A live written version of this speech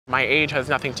My age has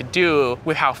nothing to do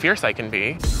with how fierce I can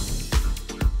be.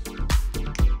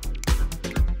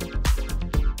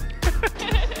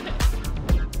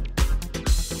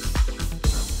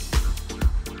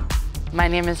 My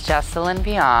name is Jessalyn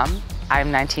Biam. I'm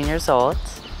 19 years old.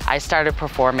 I started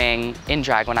performing in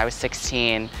drag when I was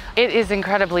 16. It is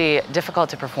incredibly difficult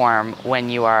to perform when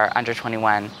you are under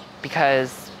 21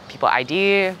 because people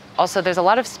ID. Also, there's a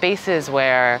lot of spaces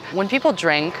where when people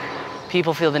drink,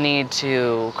 people feel the need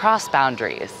to cross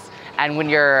boundaries. And when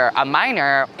you're a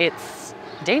minor, it's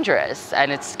dangerous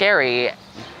and it's scary.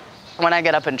 When I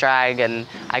get up and drag and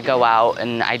I go out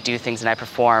and I do things and I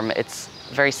perform, it's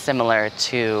very similar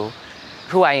to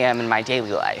who I am in my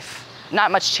daily life. Not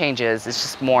much changes, it's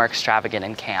just more extravagant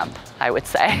and camp, I would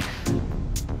say.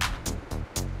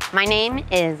 My name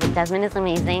is Desmond is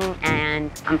amazing and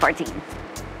I'm 14.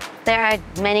 There are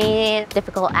many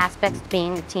difficult aspects to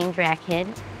being a teen drag kid.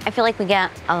 I feel like we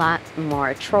get a lot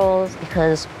more trolls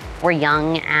because we're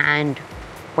young and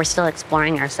we're still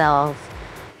exploring ourselves.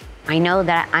 I know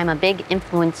that I'm a big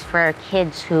influence for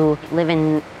kids who live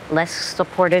in less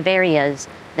supportive areas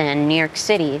than New York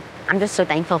City. I'm just so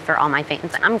thankful for all my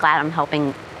fans. I'm glad I'm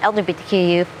helping LGBTQ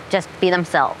youth just be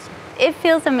themselves. It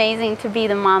feels amazing to be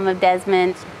the mom of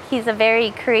Desmond. He's a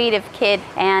very creative kid,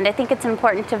 and I think it's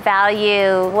important to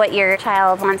value what your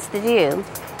child wants to do.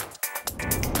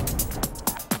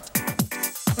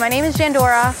 My name is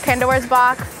Jandora. Pandora's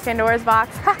box, Pandora's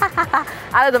box,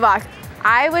 out of the box.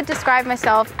 I would describe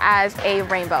myself as a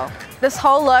rainbow. This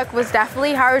whole look was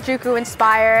definitely Harajuku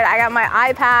inspired. I got my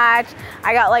eye patch,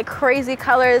 I got like crazy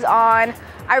colors on.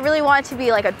 I really wanted to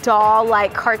be like a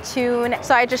doll-like cartoon,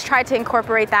 so I just tried to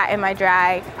incorporate that in my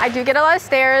drag. I do get a lot of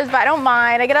stares, but I don't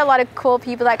mind. I get a lot of cool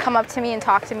people that come up to me and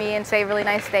talk to me and say really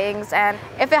nice things, and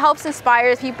if it helps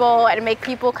inspire people and make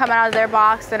people come out of their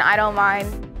box, then I don't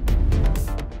mind.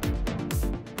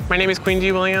 My name is Queen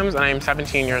D. Williams and I am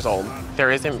 17 years old. There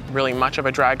isn't really much of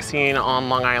a drag scene on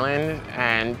Long Island,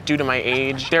 and due to my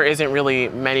age, there isn't really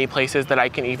many places that I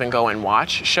can even go and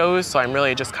watch shows, so I'm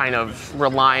really just kind of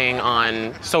relying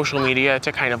on social media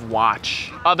to kind of watch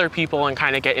other people and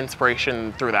kind of get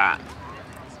inspiration through that.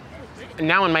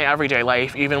 Now in my everyday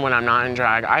life, even when I'm not in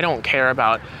drag, I don't care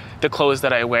about the clothes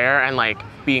that I wear and like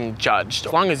being judged.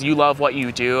 As long as you love what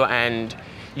you do and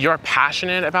you're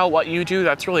passionate about what you do,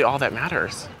 that's really all that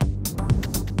matters.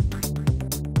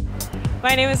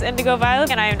 My name is Indigo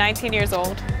Violet and I am 19 years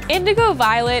old. Indigo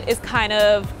Violet is kind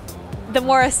of the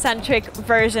more eccentric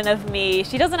version of me.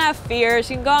 She doesn't have fear.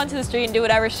 She can go onto the street and do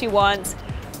whatever she wants.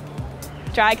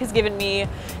 Drag has given me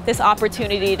this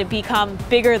opportunity to become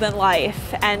bigger than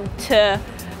life and to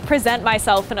present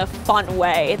myself in a fun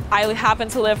way. I happen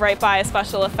to live right by a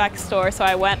special effects store, so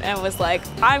I went and was like,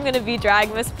 I'm gonna be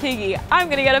drag Miss Piggy. I'm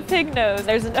gonna get a pig nose.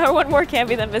 There's no one more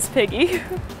campy than Miss Piggy.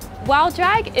 While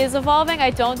drag is evolving,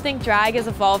 I don't think drag is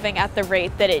evolving at the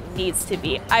rate that it needs to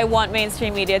be. I want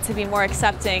mainstream media to be more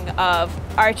accepting of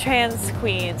our trans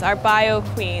queens, our bio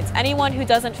queens, anyone who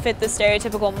doesn't fit the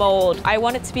stereotypical mold. I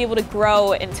want it to be able to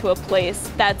grow into a place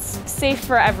that's safe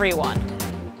for everyone.